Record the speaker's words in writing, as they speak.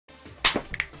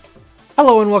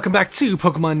Hello and welcome back to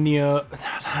Pokemon Neo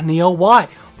Y.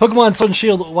 Pokemon Sword and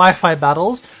Shield Wi-Fi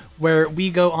battles, where we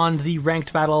go on the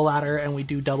ranked battle ladder and we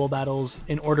do double battles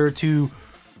in order to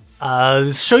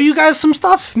show you guys some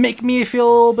stuff, make me feel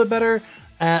a little bit better,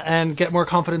 and get more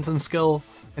confidence and skill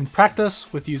and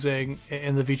practice with using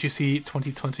in the VGC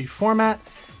 2020 format,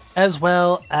 as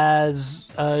well as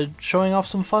showing off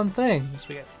some fun things.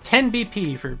 We get 10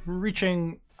 BP for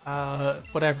reaching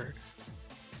whatever.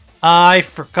 I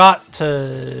forgot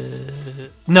to...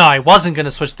 No, I wasn't going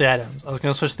to switch the items. I was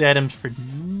going to switch the items for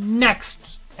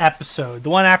next episode,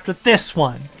 the one after this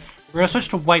one. We're going to switch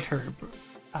to White Herb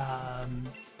on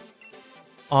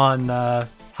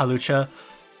Hawlucha.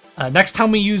 Next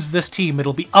time we use this team,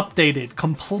 it'll be updated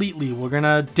completely. We're going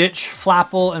to ditch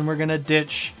Flapple and we're going to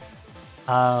ditch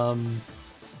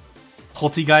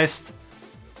Poltegeist.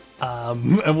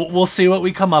 And we'll see what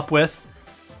we come up with.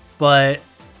 But...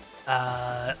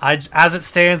 as it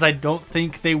stands, I don't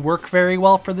think they work very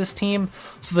well for this team.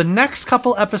 So the next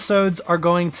couple episodes are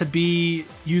going to be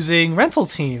using rental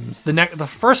teams. The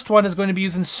first one is going to be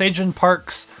using Sajin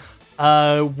Park's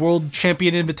World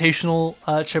Champion Invitational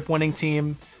chip winning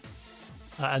team,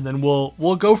 and then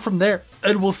we'll go from there,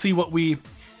 and we'll see what we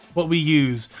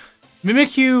use.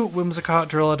 Mimikyu, Whimsicott,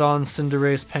 Drillodon,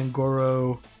 Cinderace,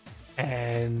 Pangoro,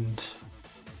 and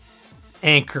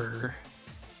Anchor.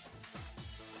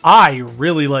 I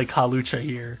really like Hawlucha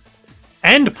here.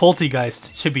 And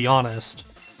Poltegeist, to be honest.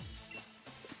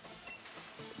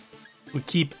 We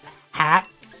keep Hat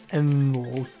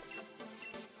and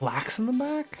Lax in the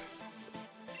back?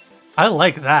 I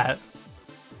like that.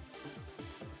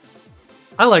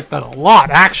 I like that a lot,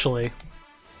 actually.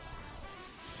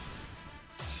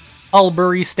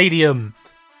 Albury Stadium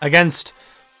against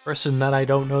a person that I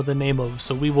don't know the name of,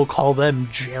 so we will call them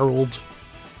Gerald.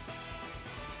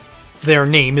 Their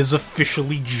name is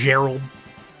officially Gerald.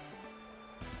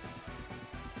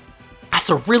 That's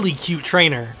a really cute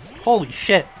trainer. Holy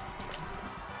shit.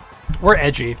 We're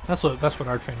edgy. That's what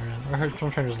our trainer is. Our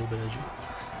trainer's a little bit edgy.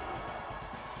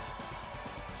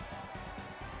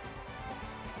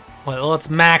 Well, let's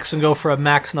max and go for a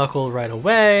max knuckle right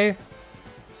away.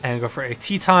 And go for AT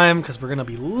time, because we're gonna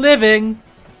be living.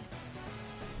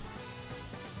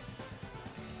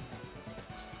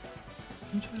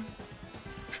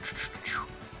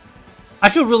 I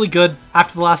feel really good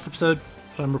after the last episode,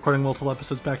 but I'm recording multiple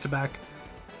episodes back to back.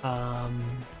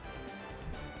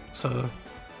 So,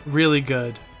 really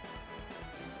good.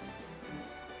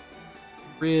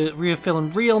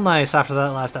 Feeling real nice after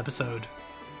that last episode.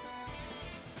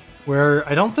 Where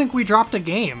I don't think we dropped a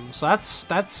game, so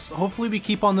that's hopefully we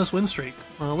keep on this win streak.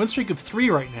 We're on a win streak of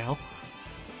 3 right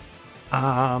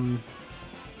now.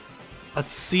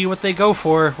 Let's see what they go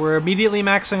for. We're immediately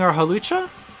maxing our Hawlucha.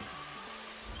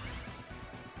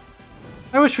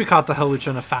 I wish we caught the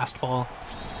Hawlucha in a fastball.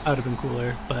 That would have been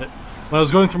cooler, but when I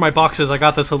was going through my boxes, I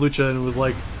got this Hawlucha and it was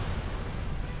like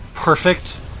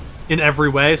perfect in every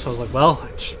way, so I was like, well, I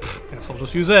guess I'll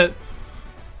just use it.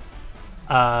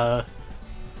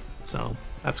 So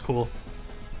that's cool.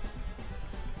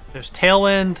 There's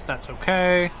Tailwind, that's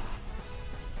okay.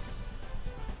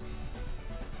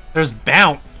 There's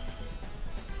Bounce.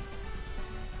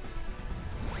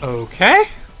 Okay.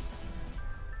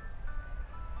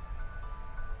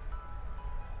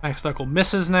 Max Knuckle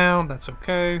misses now, that's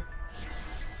okay.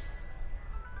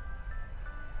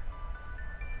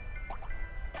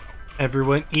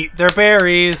 Everyone eat their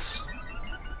berries.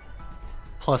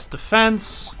 Plus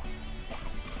defense.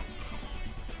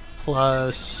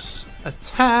 Plus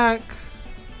attack.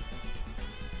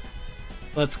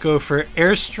 Let's go for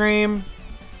Airstream.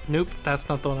 Nope, that's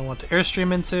not the one I want to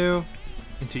Airstream into.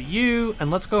 Into you.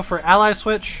 And let's go for Ally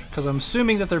Switch, because I'm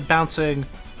assuming that they're bouncing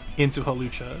into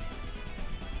Hawlucha.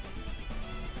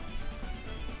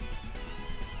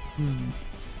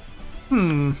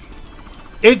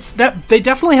 It's that they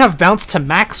definitely have bounce to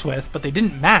max with, but they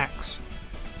didn't max.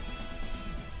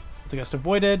 Poltegeist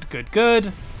avoided.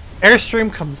 Good.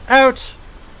 Airstream comes out.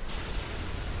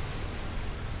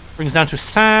 Brings down to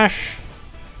Sash.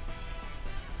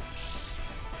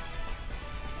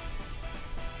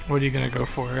 What are you gonna go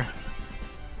for?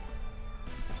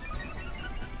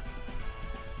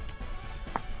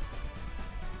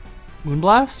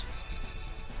 Moonblast?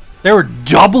 They were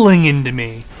doubling into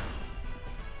me.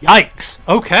 Yikes.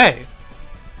 Okay.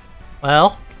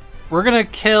 Well, we're going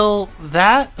to kill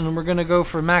that, and we're going to go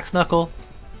for Max Knuckle.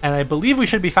 And I believe we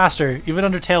should be faster, even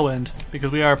under Tailwind,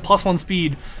 because we are +1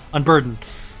 speed Unburdened.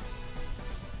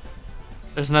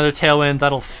 There's another Tailwind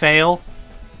that'll fail.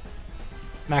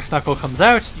 Max Knuckle comes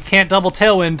out. You can't double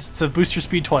Tailwind to boost your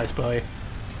speed twice, boy.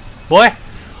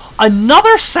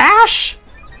 Another Sash?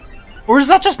 Or does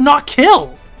that just not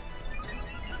kill?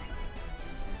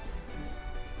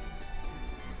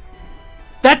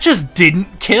 That just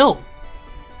didn't kill.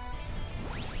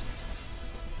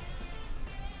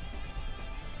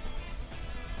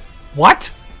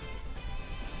 What?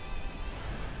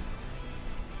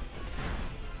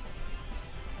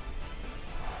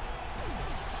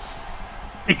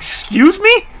 Excuse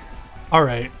me?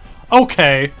 Alright.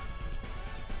 Okay.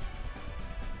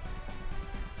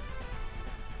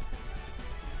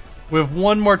 We have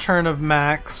one more turn of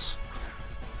max.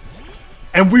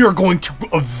 And we are going to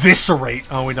eviscerate.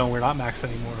 Oh, we don't. We're not max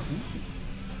anymore.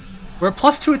 We're at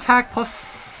 +2 attack,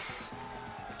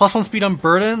 +1 speed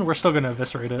unburdened. We're still going to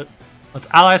eviscerate it. Let's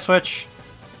ally switch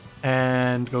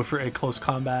and go for a close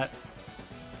combat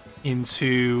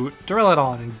into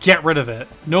Duraludon and get rid of it.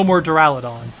 No more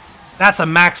Duraludon. That's a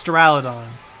max Duraludon.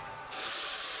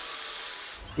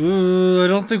 I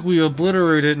don't think we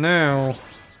obliterate it now.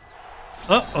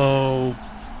 Uh-oh.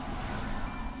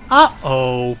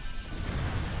 Uh-oh.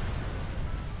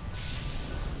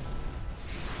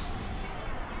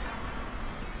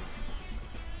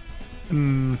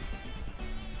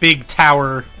 Big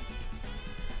tower.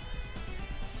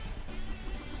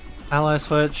 Ally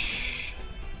switch.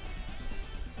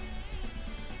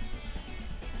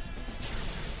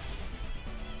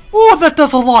 Oh, that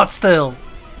does a lot still.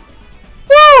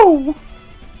 Woo!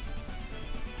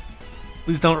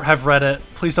 Please don't have Reddit.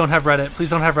 Please don't have Reddit. Please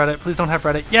don't have Reddit. Please don't have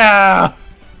Reddit. Yeah!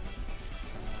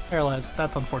 Paralyzed.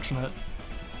 That's unfortunate.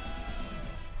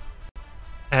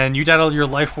 And you died out your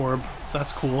life orb, so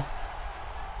that's cool.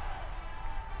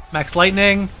 Max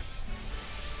Lightning.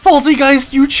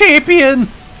 Poltergeist, you champion!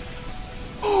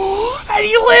 And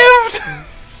he lived!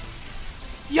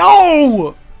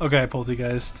 Yo! Okay,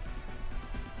 Poltergeist.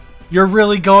 You're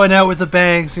really going out with a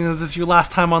bang, seeing as this is your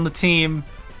last time on the team.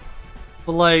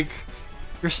 But, like,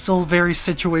 you're still very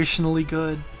situationally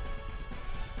good.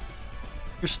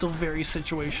 You're still very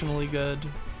situationally good.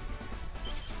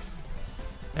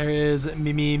 There is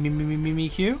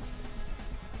Mimikyu.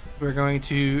 We're going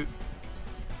to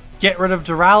get rid of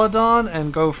Duraludon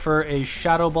and go for a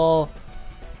Shadow Ball.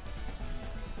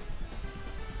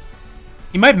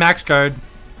 He might max guard.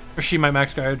 Or she might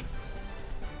max guard.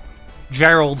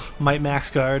 Gerald might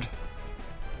max guard.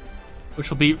 Which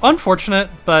will be unfortunate,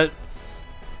 but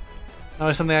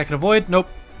not something I can avoid. Nope.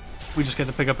 We just get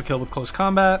to pick up a kill with close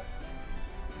combat.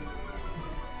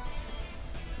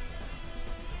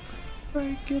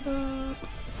 Break it up.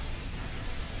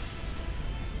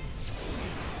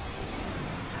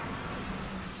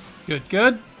 Good,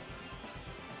 good.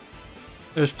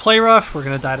 There's Play Rough. We're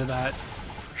going to die to that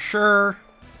for sure.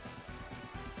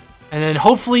 And then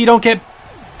hopefully you don't get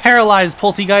paralyzed,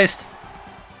 Poltergeist.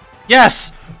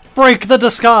 Yes! Break the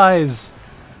disguise!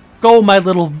 Go, my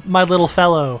little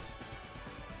fellow.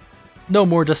 No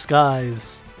more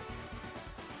disguise.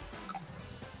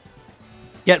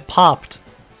 Get popped.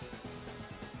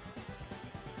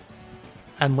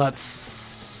 And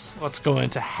let's go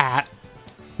into Hat.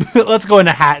 Let's go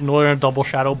into Hat and we're gonna double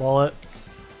Shadow Ball it.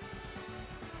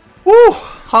 Woo!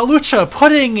 Hawlucha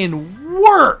putting in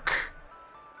work!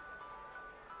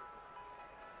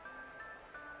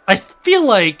 I feel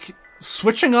like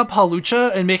switching up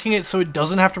Hawlucha and making it so it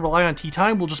doesn't have to rely on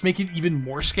T-Time will just make it even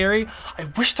more scary. I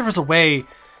wish there was a way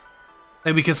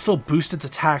that we could still boost its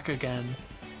attack again.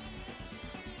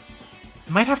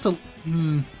 I might have to...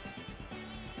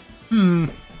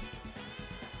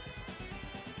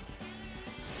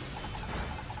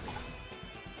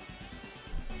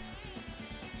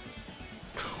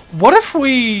 What if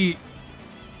we...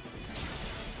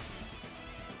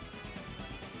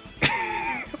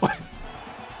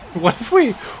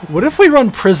 What if we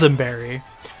run Prism Berry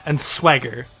and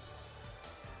Swagger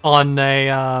on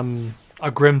a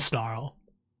Grimmsnarl?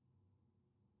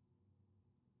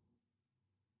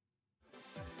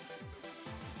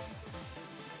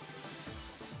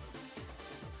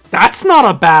 That's not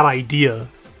a bad idea.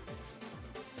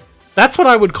 That's what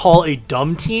I would call a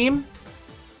dumb team,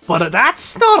 but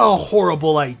that's not a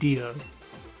horrible idea.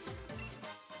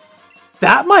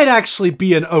 That might actually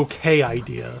be an okay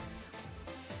idea.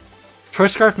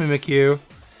 Choice Scarf, Mimikyu,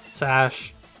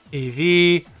 Sash,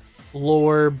 AV,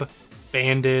 Lorb,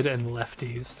 Banded, and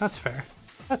Lefties. That's fair.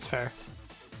 That's fair.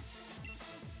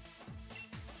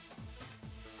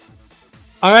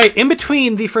 Alright, in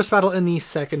between the first battle and the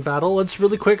second battle, let's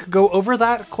really quick go over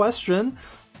that question.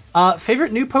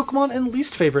 Favorite new Pokemon and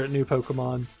least favorite new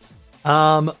Pokemon.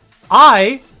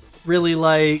 I really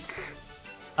like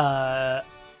Alcremie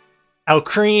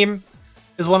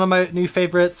is one of my new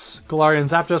favorites. Galarian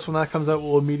Zapdos, when that comes out,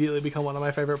 will immediately become one of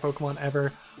my favorite Pokemon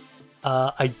ever.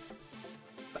 I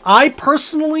I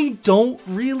personally don't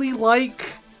really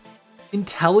like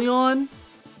Inteleon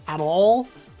at all.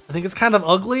 I think it's kind of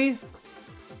ugly,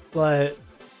 but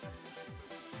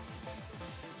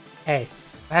hey,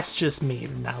 that's just me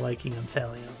not liking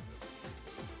Inteleon.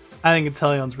 I think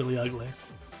Inteleon's really ugly.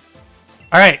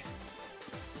 All right.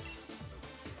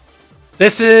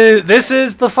 This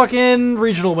is the fucking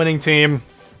regional winning team,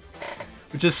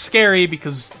 which is scary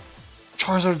because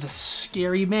Charizard's a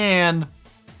scary man.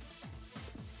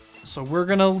 So we're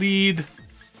gonna lead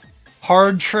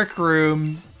Hard Trick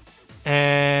Room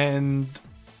and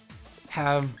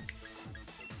have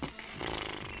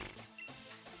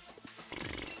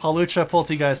Hawlucha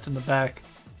Poltegeist in the back.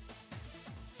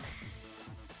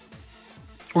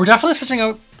 We're definitely switching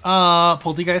out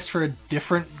Poltegeist for a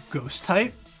different ghost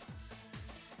type.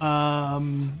 I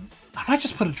might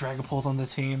just put a Dragapult on the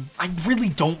team. I really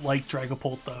don't like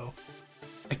Dragapult though.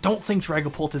 I don't think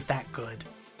Dragapult is that good.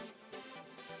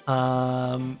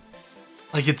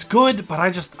 Like it's good, but I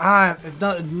just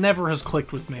it never has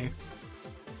clicked with me.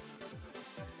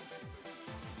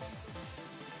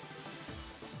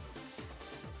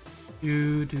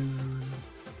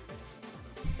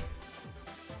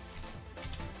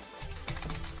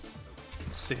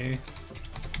 Let's see.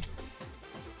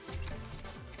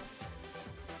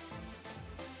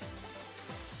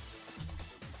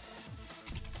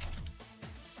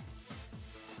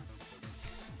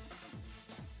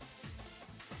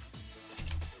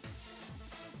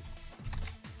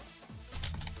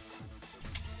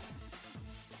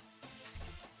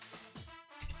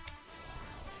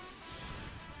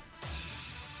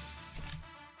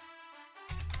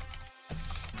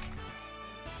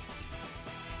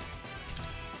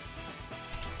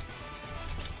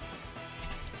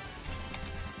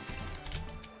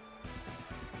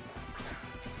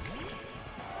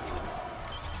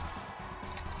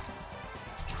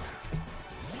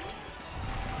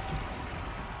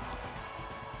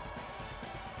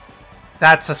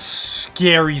 That's a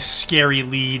scary, scary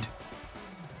lead.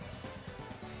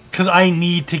 Because I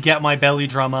need to get my belly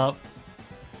drum up.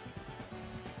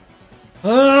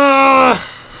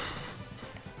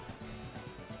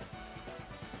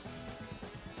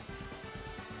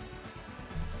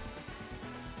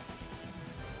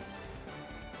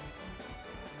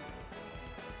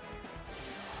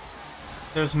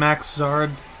 There's Max Zard.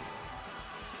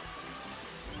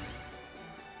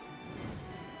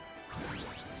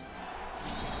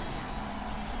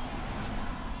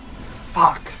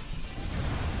 Fuck.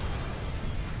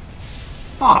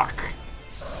 Fuck.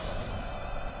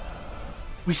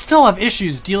 We still have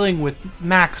issues dealing with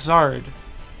Max Zard.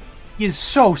 He is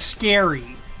so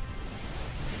scary.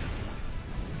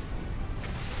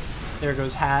 There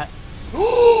goes Hat.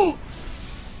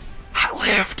 Hat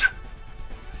lived!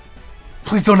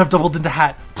 Please don't have doubled into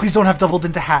Hat. Please don't have doubled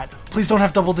into Hat. Please don't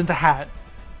have doubled into Hat.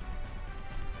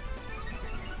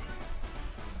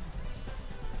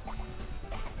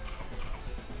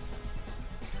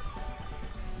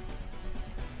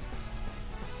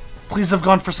 Please have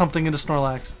gone for something into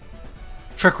Snorlax.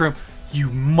 Trick Room, you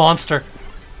monster.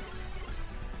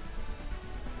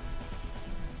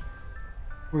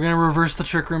 We're gonna reverse the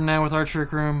Trick Room now with our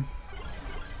Trick Room.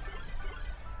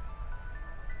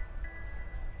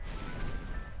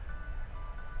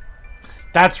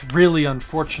 That's really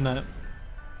unfortunate.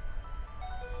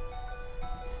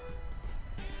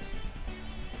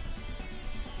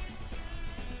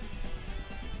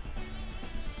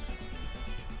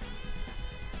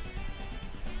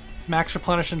 Max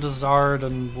replenish into Zard,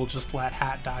 and we'll just let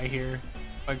Hat die here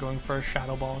by going for a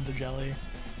Shadow Ball into Jelly.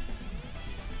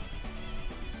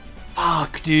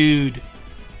 Fuck, dude.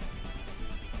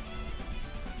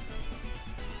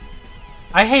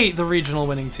 I hate the regional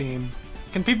winning team.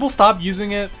 Can people stop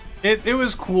using it? It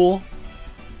was cool,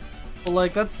 but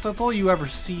like that's all you ever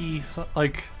see.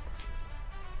 Like,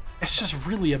 it's just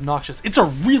really obnoxious. It's a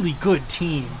really good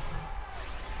team.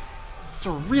 It's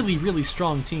a really, really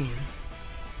strong team.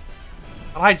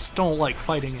 But I just don't like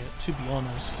fighting it, to be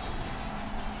honest.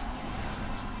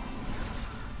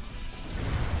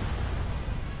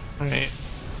 Alright.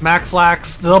 Max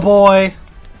Lax, the boy.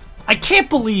 I can't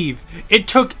believe it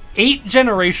took 8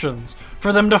 generations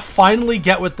for them to finally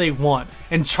get what they want,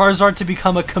 and Charizard to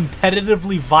become a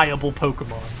competitively viable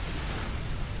Pokemon.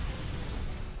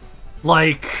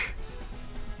 Like,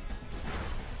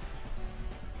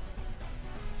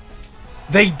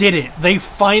 they did it. They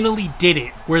finally did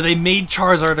it, where they made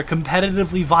Charizard a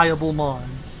competitively viable Mon.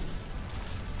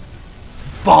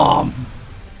 Bomb!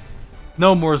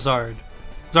 No more Zard.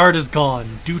 Zard is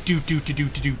gone. Do.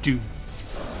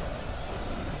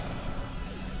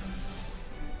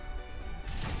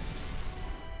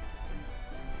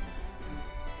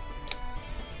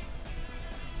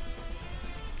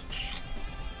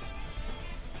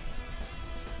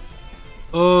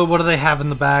 Oh, what do they have in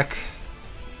the back?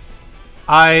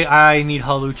 I need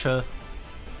Hawlucha.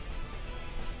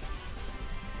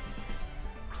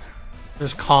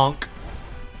 There's Conk.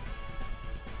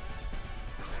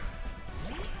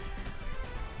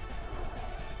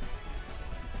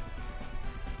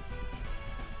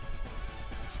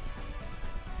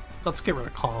 Let's get rid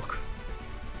of Conk.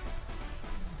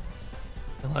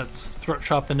 And let's throat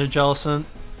chop into Jellicent.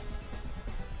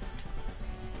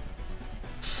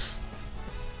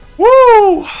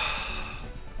 Woo!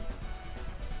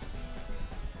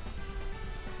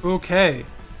 Okay.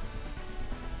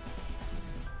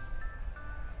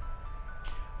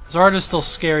 Zard is still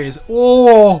scary as—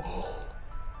 oh!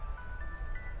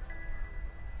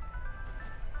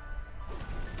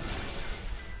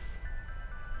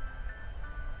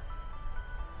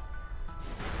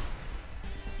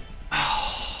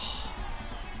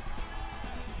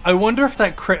 I wonder if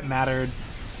that crit mattered.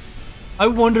 I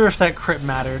wonder if that crit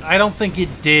mattered. I don't think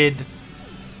it did,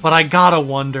 but I gotta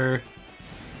wonder.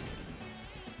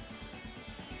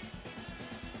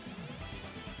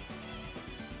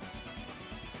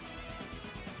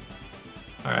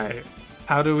 Alright.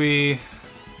 How do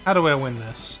I win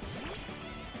this?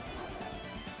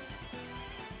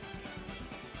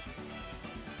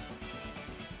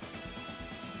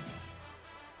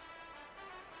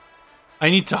 I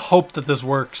need to hope that this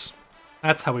works.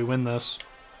 That's how we win this.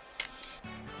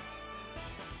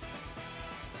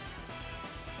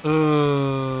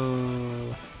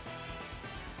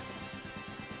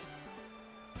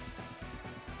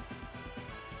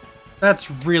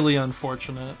 That's really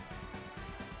unfortunate.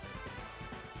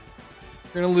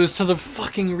 We're gonna lose to the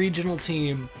fucking regional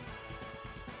team.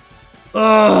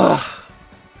 Ugh.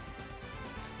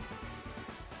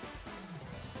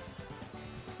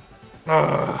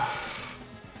 Ugh.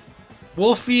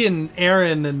 Wolfie and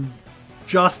Aaron and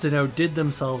Justin outdid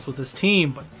themselves with this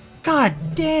team, but god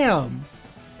damn!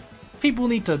 People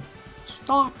need to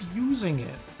stop using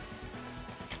it.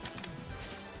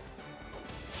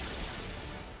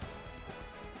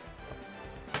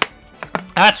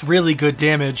 That's really good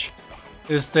damage.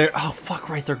 Is there— oh fuck,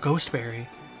 right, they're Ghostberry.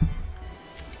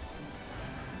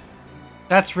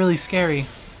 That's really scary.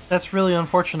 That's really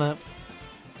unfortunate.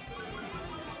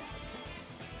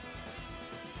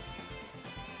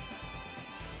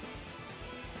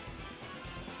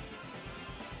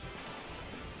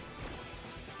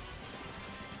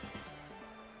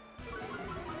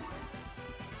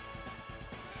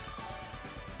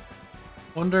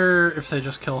 Wonder if they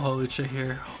just kill Hawlucha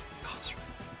here. Oh, God.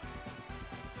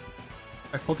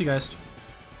 Alright, Poltergeist.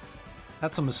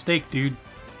 That's a mistake, dude.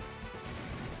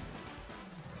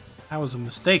 That was a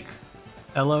mistake.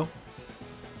 Hello.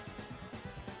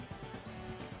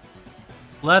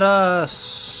 Let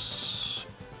us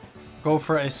go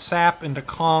for a sap into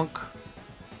Conk.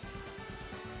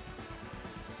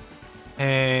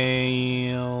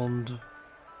 And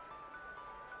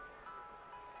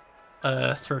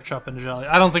throat chop into Jelly.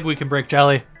 I don't think we can break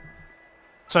Jelly.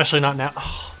 Especially not now.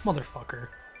 Oh, motherfucker.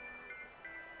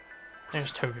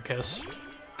 There's Togekiss.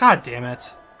 God damn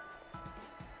it.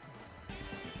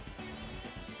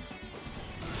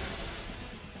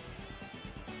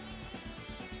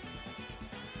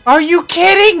 Are you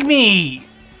kidding me?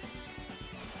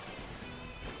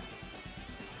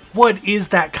 What is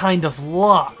that kind of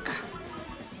luck?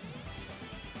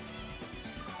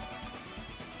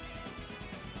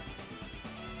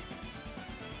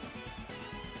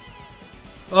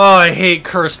 Oh, I hate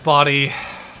Cursed Body.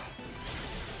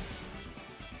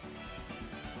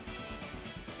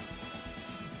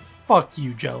 Fuck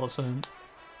you, Jellicent.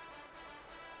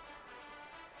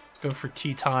 Go for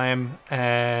tea time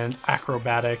and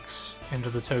acrobatics into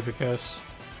the Togekiss.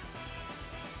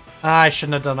 I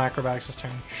shouldn't have done acrobatics this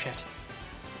turn. Shit.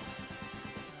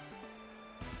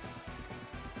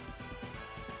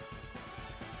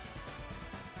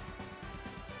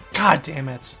 God damn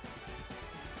it.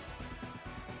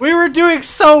 We were doing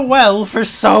so well for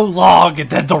so long,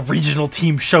 and then the regional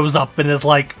team shows up and is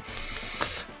like,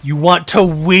 you want to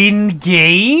win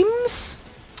games?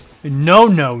 No,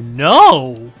 no,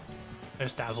 no.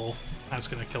 There's Dazzle. That's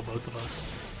gonna kill both of us.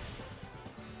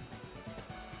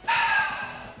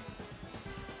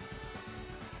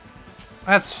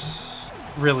 That's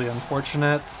really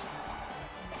unfortunate.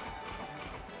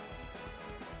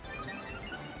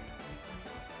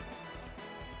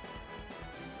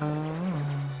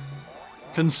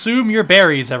 Consume your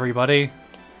berries, everybody.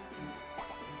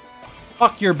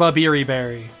 Fuck your Babiri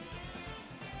berry.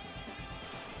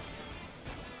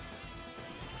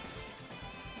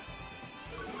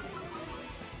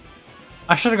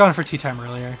 I should have gone for tea time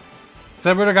earlier. Because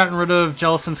I would have gotten rid of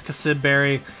Jellicent's Cassib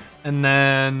berry. And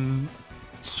then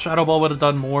Shadow Ball would have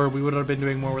done more. We would have been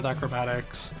doing more with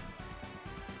acrobatics.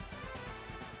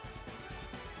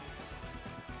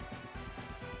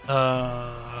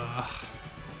 I'll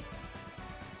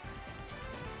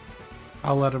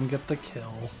let him get the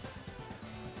kill.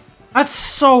 That's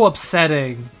so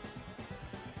upsetting.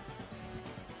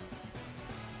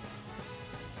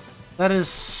 That is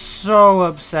so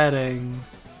upsetting.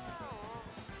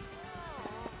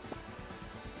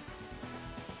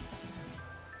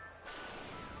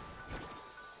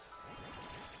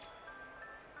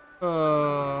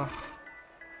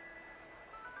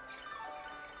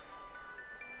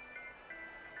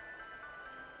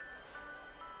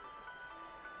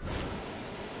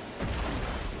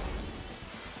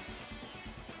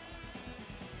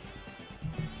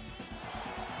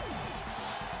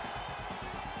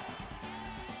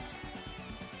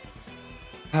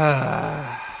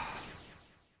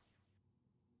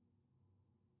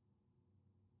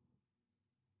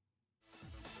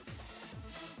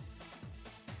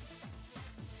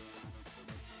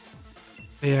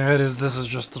 Yeah, it is. This is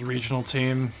just the regional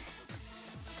team.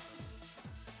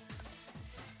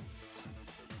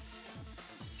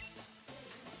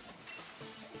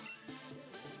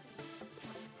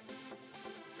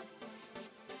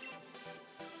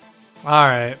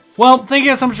 Alright. Well, thank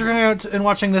you guys so much for coming out and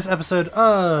watching this episode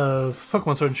of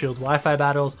Pokemon Sword and Shield Wi-Fi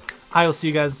Battles. I will see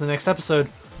you guys in the next episode.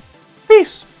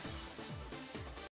 Peace!